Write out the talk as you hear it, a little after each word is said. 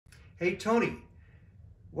Hey Tony,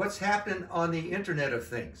 what's happening on the Internet of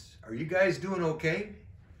Things? Are you guys doing okay?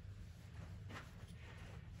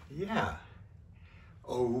 Yeah.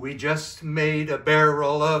 Oh, we just made a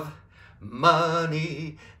barrel of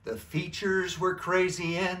money. The features were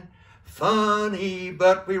crazy and funny,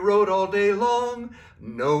 but we wrote all day long.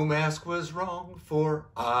 No mask was wrong for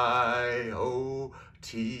IoT.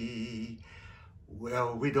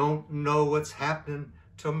 Well, we don't know what's happening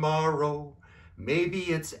tomorrow. Maybe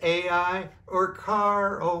it's AI or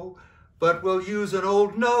Caro, but we'll use an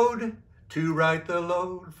old node to write the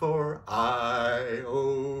load for IoT.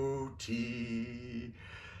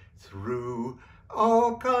 Through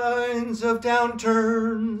all kinds of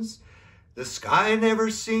downturns, the sky never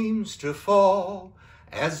seems to fall.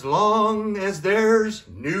 As long as there's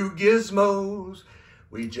new gizmos,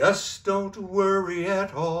 we just don't worry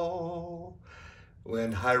at all.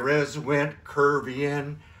 When high-res went curvy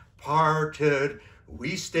and parted,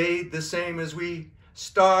 we stayed the same as we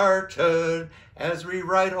started. As we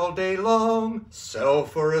write all day long, sell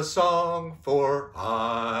for a song for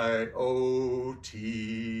IoT.